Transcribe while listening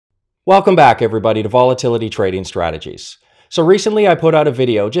Welcome back, everybody, to Volatility Trading Strategies. So recently I put out a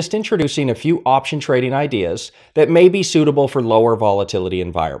video just introducing a few option trading ideas that may be suitable for lower volatility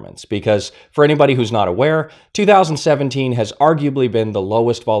environments, because for anybody who's not aware, 2017 has arguably been the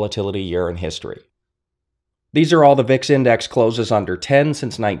lowest volatility year in history. These are all the VIX index closes under 10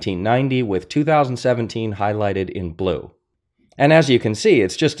 since 1990, with 2017 highlighted in blue. And as you can see,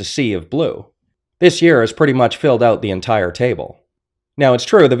 it's just a sea of blue. This year has pretty much filled out the entire table. Now, it's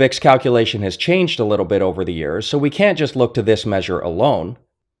true the VIX calculation has changed a little bit over the years, so we can't just look to this measure alone.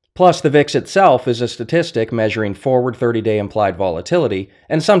 Plus, the VIX itself is a statistic measuring forward 30-day implied volatility,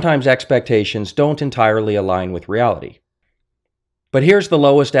 and sometimes expectations don't entirely align with reality. But here's the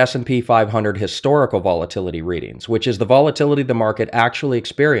lowest S&P 500 historical volatility readings, which is the volatility the market actually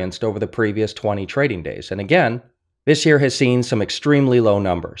experienced over the previous 20 trading days. And again, this year has seen some extremely low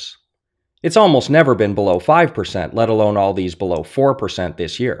numbers. It's almost never been below 5%, let alone all these below 4%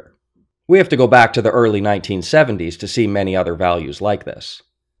 this year. We have to go back to the early 1970s to see many other values like this.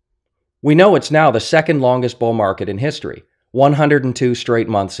 We know it's now the second longest bull market in history, 102 straight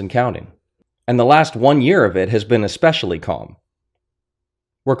months and counting. And the last 1 year of it has been especially calm.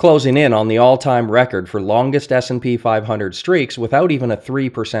 We're closing in on the all-time record for longest S&P 500 streaks without even a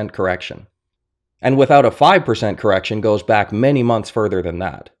 3% correction. And without a 5% correction goes back many months further than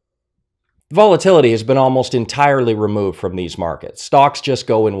that. Volatility has been almost entirely removed from these markets. Stocks just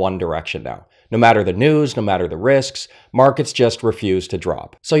go in one direction now. No matter the news, no matter the risks, markets just refuse to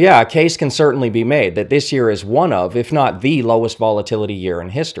drop. So yeah, a case can certainly be made that this year is one of, if not the lowest volatility year in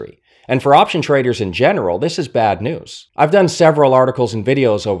history. And for option traders in general, this is bad news. I've done several articles and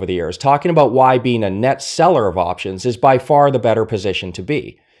videos over the years talking about why being a net seller of options is by far the better position to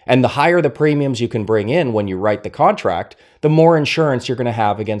be. And the higher the premiums you can bring in when you write the contract, the more insurance you're going to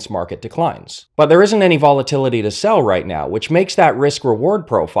have against market declines. But there isn't any volatility to sell right now, which makes that risk-reward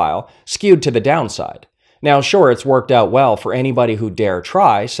profile skewed to the downside. Now, sure, it's worked out well for anybody who dare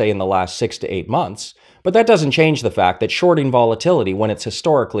try, say in the last 6 to 8 months, but that doesn't change the fact that shorting volatility when it's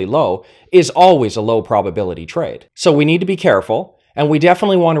historically low is always a low probability trade. So we need to be careful, and we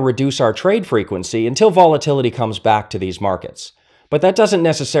definitely want to reduce our trade frequency until volatility comes back to these markets. But that doesn't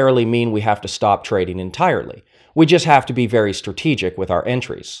necessarily mean we have to stop trading entirely. We just have to be very strategic with our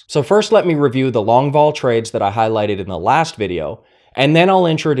entries. So first, let me review the long vol trades that I highlighted in the last video, and then I'll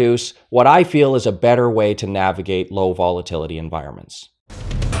introduce what I feel is a better way to navigate low volatility environments.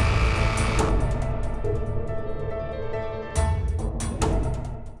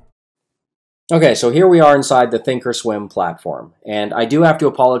 Okay, so here we are inside the Thinkorswim platform, and I do have to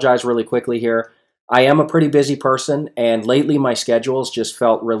apologize really quickly here. I am a pretty busy person, and lately my schedules just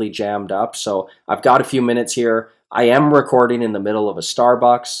felt really jammed up, so I've got a few minutes here. I am recording in the middle of a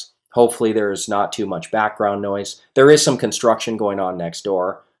Starbucks. Hopefully there's not too much background noise. There is some construction going on next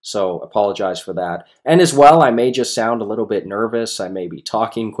door, so apologize for that. And as well, I may just sound a little bit nervous. I may be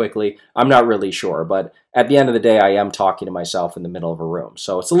talking quickly. I'm not really sure, but at the end of the day, I am talking to myself in the middle of a room,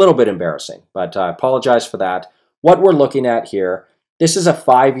 so it's a little bit embarrassing, but I apologize for that. What we're looking at here, this is a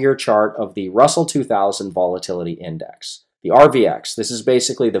 5-year chart of the Russell 2000 Volatility Index, the RVX. This is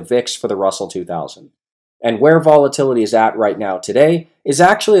basically the VIX for the Russell 2000. And where volatility is at right now today is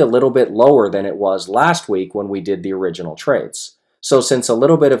actually a little bit lower than it was last week when we did the original trades. So since a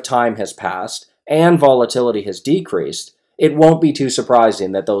little bit of time has passed and volatility has decreased, it won't be too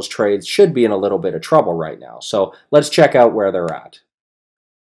surprising that those trades should be in a little bit of trouble right now. So let's check out where they're at.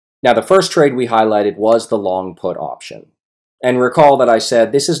 Now, the first trade we highlighted was the long put option. And recall that I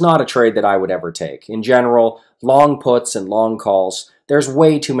said this is not a trade that I would ever take. In general, long puts and long calls, there's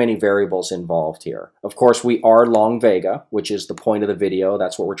way too many variables involved here. Of course, we are long Vega, which is the point of the video.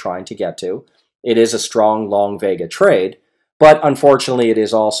 That's what we're trying to get to. It is a strong long Vega trade, but unfortunately it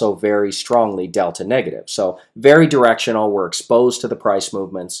is also very strongly delta negative. So very directional, we're exposed to the price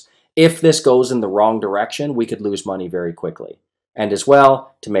movements. If this goes in the wrong direction, we could lose money very quickly. And as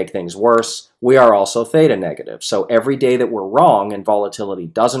well, to make things worse, we are also theta negative. So every day that we're wrong and volatility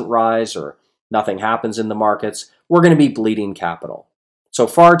doesn't rise or nothing happens in the markets, we're going to be bleeding capital. So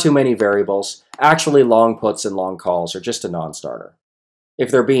far too many variables. Actually, long puts and long calls are just a non-starter.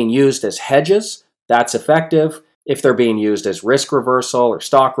 If they're being used as hedges, that's effective. If they're being used as risk reversal or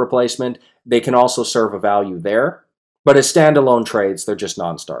stock replacement, they can also serve a value there. But as standalone trades, they're just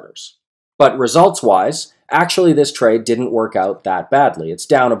non-starters. But results-wise, actually this trade didn't work out that badly. It's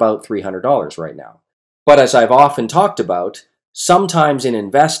down about $300 right now. But as I've often talked about, sometimes in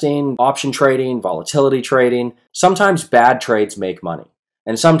investing, option trading, volatility trading, sometimes bad trades make money.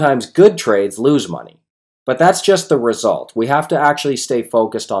 And sometimes good trades lose money. But that's just the result. We have to actually stay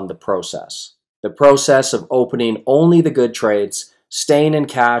focused on the process. The process of opening only the good trades, staying in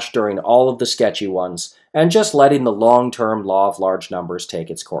cash during all of the sketchy ones, and just letting the long-term law of large numbers take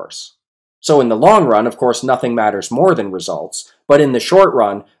its course. So in the long run, of course, nothing matters more than results, but in the short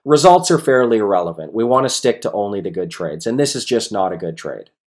run, results are fairly irrelevant. We want to stick to only the good trades, and this is just not a good trade.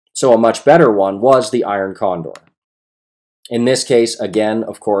 So a much better one was the Iron Condor. In this case, again,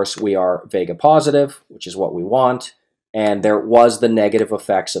 of course, we are Vega positive, which is what we want, and there was the negative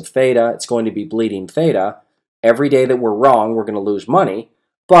effects of theta. It's going to be bleeding theta. Every day that we're wrong, we're going to lose money,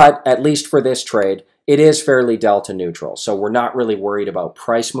 but at least for this trade, it is fairly delta neutral, so we're not really worried about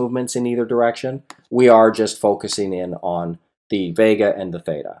price movements in either direction. We are just focusing in on the Vega and the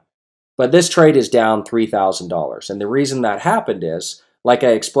theta. But this trade is down $3,000, and the reason that happened is, like I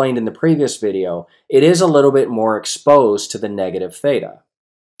explained in the previous video, it is a little bit more exposed to the negative theta.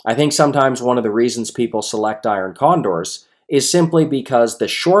 I think sometimes one of the reasons people select Iron Condors is simply because the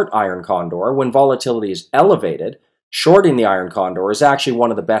short Iron Condor, when volatility is elevated, shorting the Iron Condor is actually one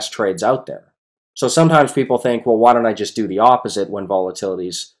of the best trades out there. So sometimes people think, well, why don't I just do the opposite when volatility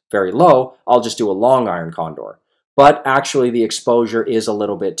is very low? I'll just do a long Iron Condor. But actually the exposure is a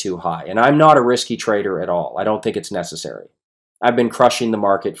little bit too high, and I'm not a risky trader at all. I don't think it's necessary. I've been crushing the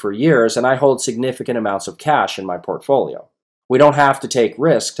market for years, and I hold significant amounts of cash in my portfolio. We don't have to take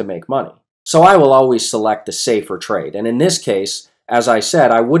risk to make money. So I will always select the safer trade. And in this case, as I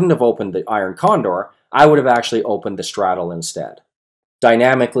said, I wouldn't have opened the Iron Condor. I would have actually opened the straddle instead.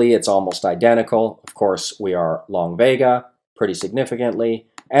 Dynamically, it's almost identical. Of course, we are long Vega pretty significantly,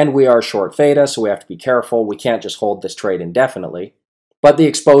 and we are short theta, so we have to be careful. We can't just hold this trade indefinitely. But the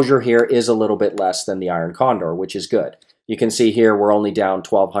exposure here is a little bit less than the Iron Condor, which is good. You can see here we're only down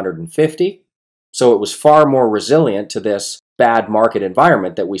 1,250, so it was far more resilient to this bad market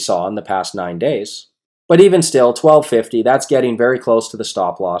environment that we saw in the past 9 days. But even still, 1,250, that's getting very close to the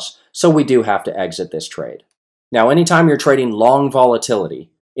stop loss, so we do have to exit this trade. Now, anytime you're trading long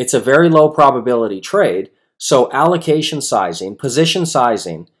volatility, it's a very low probability trade, so allocation sizing, position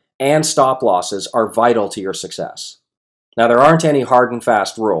sizing, and stop losses are vital to your success. Now, there aren't any hard and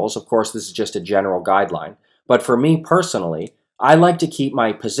fast rules. Of course, this is just a general guideline. But for me personally, I like to keep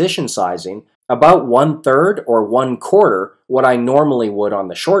my position sizing about 1/3 or 1/4 what I normally would on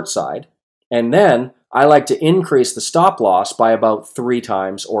the short side, and then I like to increase the stop loss by about 3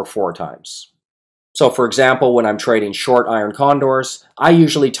 times or 4 times. So for example, when I'm trading short Iron Condors, I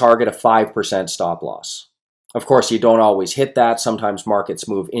usually target a 5% stop loss. Of course, you don't always hit that. Sometimes markets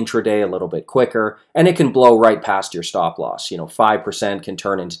move intraday a little bit quicker, and it can blow right past your stop loss. 5% can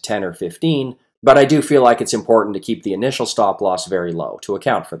turn into 10 or 15, but I do feel like it's important to keep the initial stop loss very low to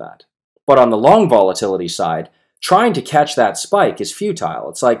account for that. But on the long volatility side, trying to catch that spike is futile.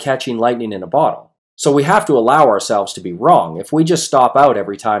 It's like catching lightning in a bottle. So we have to allow ourselves to be wrong. If we just stop out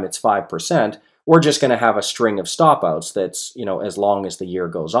every time it's 5%, we're just going to have a string of stop outs that's, as long as the year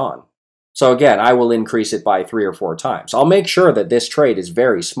goes on. So again, I will increase it by 3 or 4 times. I'll make sure that this trade is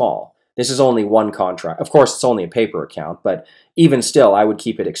very small. This is only one contract. Of course, it's only a paper account, but even still, I would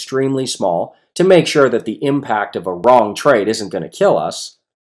keep it extremely small to make sure that the impact of a wrong trade isn't going to kill us.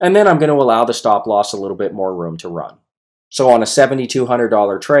 And then I'm going to allow the stop loss a little bit more room to run. So on a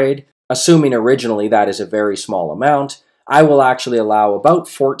 $7,200 trade, assuming originally that is a very small amount, I will actually allow about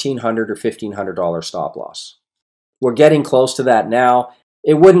 $1,400 or $1,500 stop loss. We're getting close to that now.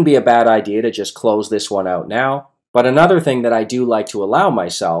 It wouldn't be a bad idea to just close this one out now. But another thing that I do like to allow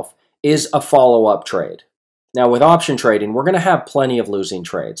myself is a follow-up trade. Now with option trading, we're going to have plenty of losing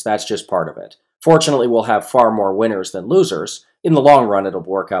trades. That's just part of it. Fortunately, we'll have far more winners than losers. In the long run, it'll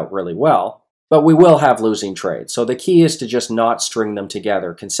work out really well. But we will have losing trades. So the key is to just not string them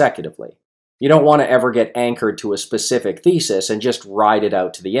together consecutively. You don't want to ever get anchored to a specific thesis and just ride it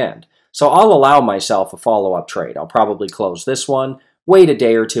out to the end. So I'll allow myself a follow-up trade. I'll probably close this one, wait a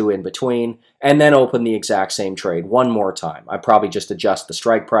day or two in between, and then open the exact same trade one more time. I probably just adjust the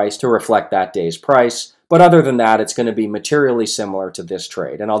strike price to reflect that day's price, but other than that, it's going to be materially similar to this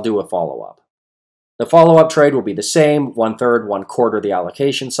trade, and I'll do a follow-up. The follow-up trade will be the same, 1/3, 1/4 the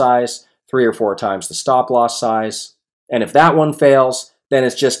allocation size, 3 or 4 times the stop loss size, and if that one fails, then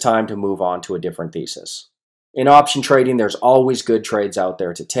it's just time to move on to a different thesis. In option trading, there's always good trades out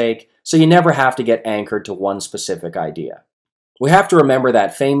there to take, so you never have to get anchored to one specific idea. We have to remember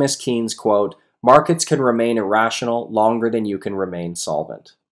that famous Keynes quote, "Markets can remain irrational longer than you can remain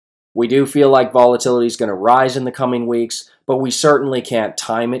solvent." We do feel like volatility is going to rise in the coming weeks, but we certainly can't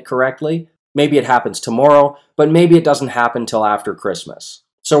time it correctly. Maybe it happens tomorrow, but maybe it doesn't happen till after Christmas.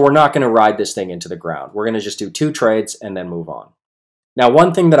 So we're not going to ride this thing into the ground. We're going to just do 2 trades and then move on. Now,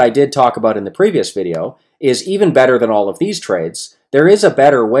 one thing that I did talk about in the previous video is even better than all of these trades, there is a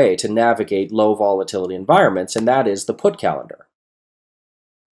better way to navigate low volatility environments, and that is the put calendar.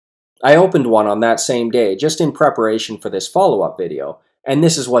 I opened one on that same day just in preparation for this follow-up video, and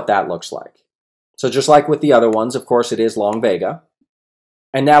this is what that looks like. So just like with the other ones, of course it is long Vega.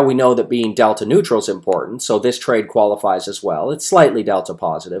 And now we know that being delta neutral is important, so this trade qualifies as well. It's slightly delta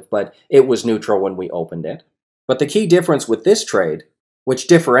positive, but it was neutral when we opened it. But the key difference with this trade, which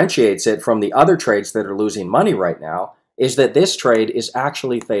differentiates it from the other trades that are losing money right now, is that this trade is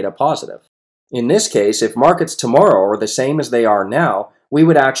actually theta positive. In this case, if markets tomorrow are the same as they are now, we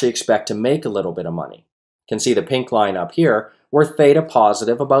would actually expect to make a little bit of money. You can see the pink line up here, we're theta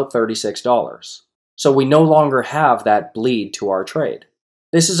positive about $36. So we no longer have that bleed to our trade.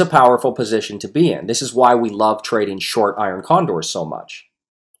 This is a powerful position to be in. This is why we love trading short iron condors so much.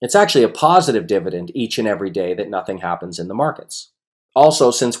 It's actually a positive dividend each and every day that nothing happens in the markets.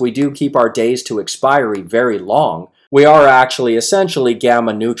 Also, since we do keep our days to expiry very long, we are actually essentially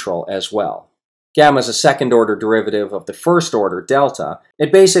gamma neutral as well. Gamma is a second-order derivative of the first-order delta.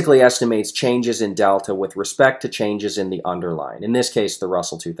 It basically estimates changes in delta with respect to changes in the underlying, in this case the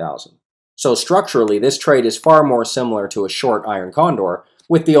Russell 2000. So structurally, this trade is far more similar to a short iron condor,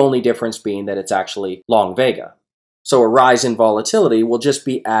 with the only difference being that it's actually long Vega. So a rise in volatility will just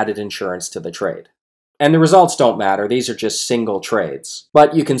be added insurance to the trade. And the results don't matter, these are just single trades.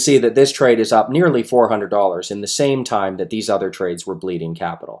 But you can see that this trade is up nearly $400 in the same time that these other trades were bleeding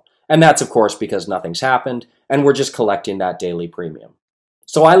capital. And that's of course because nothing's happened, and we're just collecting that daily premium.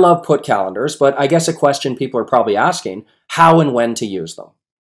 So I love put calendars, but I guess a question people are probably asking, how and when to use them.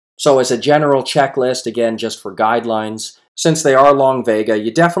 So as a general checklist, again just for guidelines, since they are long Vega,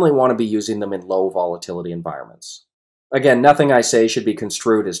 you definitely want to be using them in low volatility environments. Again, nothing I say should be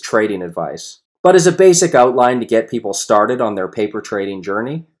construed as trading advice, but as a basic outline to get people started on their paper trading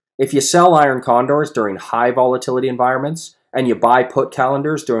journey, if you sell iron condors during high volatility environments, and you buy put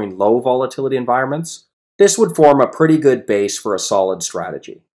calendars during low volatility environments, this would form a pretty good base for a solid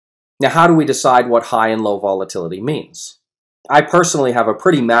strategy. Now, how do we decide what high and low volatility means? I personally have a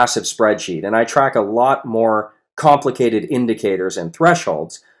pretty massive spreadsheet, and I track a lot more complicated indicators and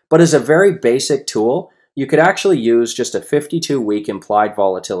thresholds, but as a very basic tool, you could actually use just a 52-week implied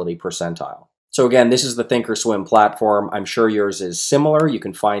volatility percentile. So again, this is the Thinkorswim platform. I'm sure yours is similar. You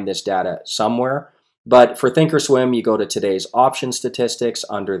can find this data somewhere. But for Thinkorswim, you go to today's option statistics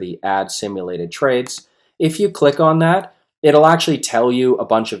under the Add Simulated Trades. If you click on that, it'll actually tell you a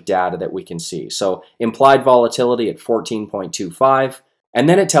bunch of data that we can see. So implied volatility at 14.25, and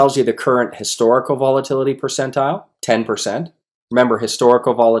then it tells you the current historical volatility percentile, 10%. Remember,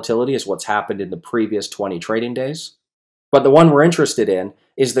 historical volatility is what's happened in the previous 20 trading days. But the one we're interested in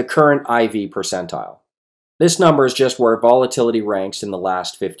is the current IV percentile. This number is just where volatility ranks in the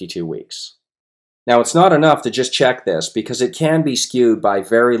last 52 weeks. Now, it's not enough to just check this because it can be skewed by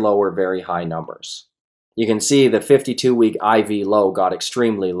very low or very high numbers. You can see the 52-week IV low got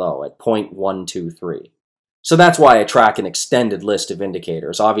extremely low at 0.123. So that's why I track an extended list of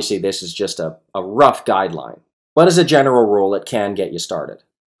indicators. Obviously, this is just a rough guideline, but as a general rule, it can get you started.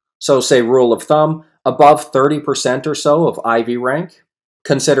 So say rule of thumb, above 30% or so of IV rank,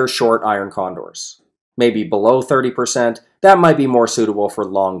 consider short iron condors. Maybe below 30%, that might be more suitable for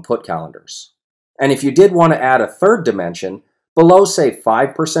long put calendars. And if you did want to add a third dimension, below say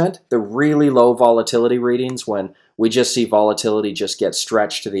 5%, the really low volatility readings when we just see volatility just get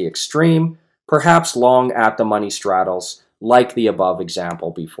stretched to the extreme, perhaps long at the money straddles like the above example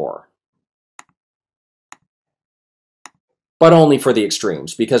before. But only for the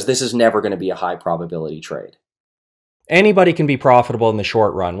extremes, because this is never going to be a high probability trade. Anybody can be profitable in the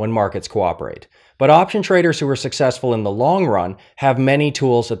short run when markets cooperate, but option traders who are successful in the long run have many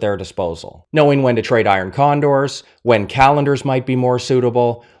tools at their disposal. Knowing when to trade iron condors, when calendars might be more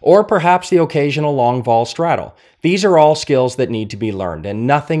suitable, or perhaps the occasional long vol straddle. These are all skills that need to be learned, and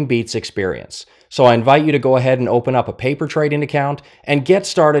nothing beats experience. So I invite you to go ahead and open up a paper trading account and get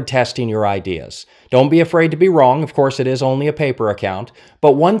started testing your ideas. Don't be afraid to be wrong. Of course, it is only a paper account.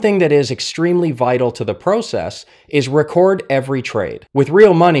 But one thing that is extremely vital to the process is record every trade. With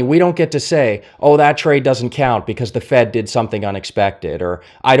real money, we don't get to say, oh, that trade doesn't count because the Fed did something unexpected, or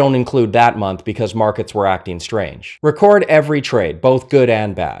I don't include that month because markets were acting strange. Record every trade, both good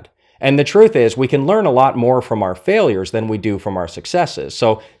and bad. And the truth is, we can learn a lot more from our failures than we do from our successes.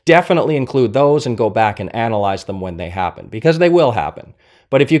 So definitely include those and go back and analyze them when they happen, because they will happen.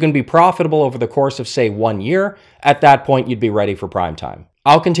 But if you can be profitable over the course of, say, 1 year, at that point you'd be ready for prime time.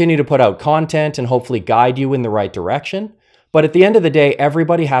 I'll continue to put out content and hopefully guide you in the right direction. But at the end of the day,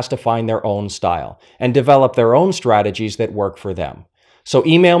 everybody has to find their own style and develop their own strategies that work for them. So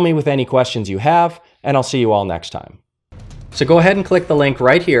email me with any questions you have, and I'll see you all next time. So go ahead and click the link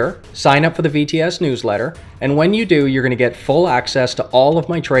right here, sign up for the VTS newsletter, and when you do, you're going to get full access to all of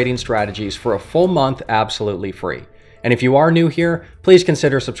my trading strategies for a full month absolutely free. And if you are new here, please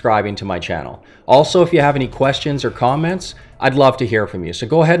consider subscribing to my channel. Also, if you have any questions or comments, I'd love to hear from you. So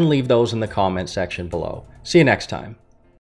go ahead and leave those in the comment section below. See you next time.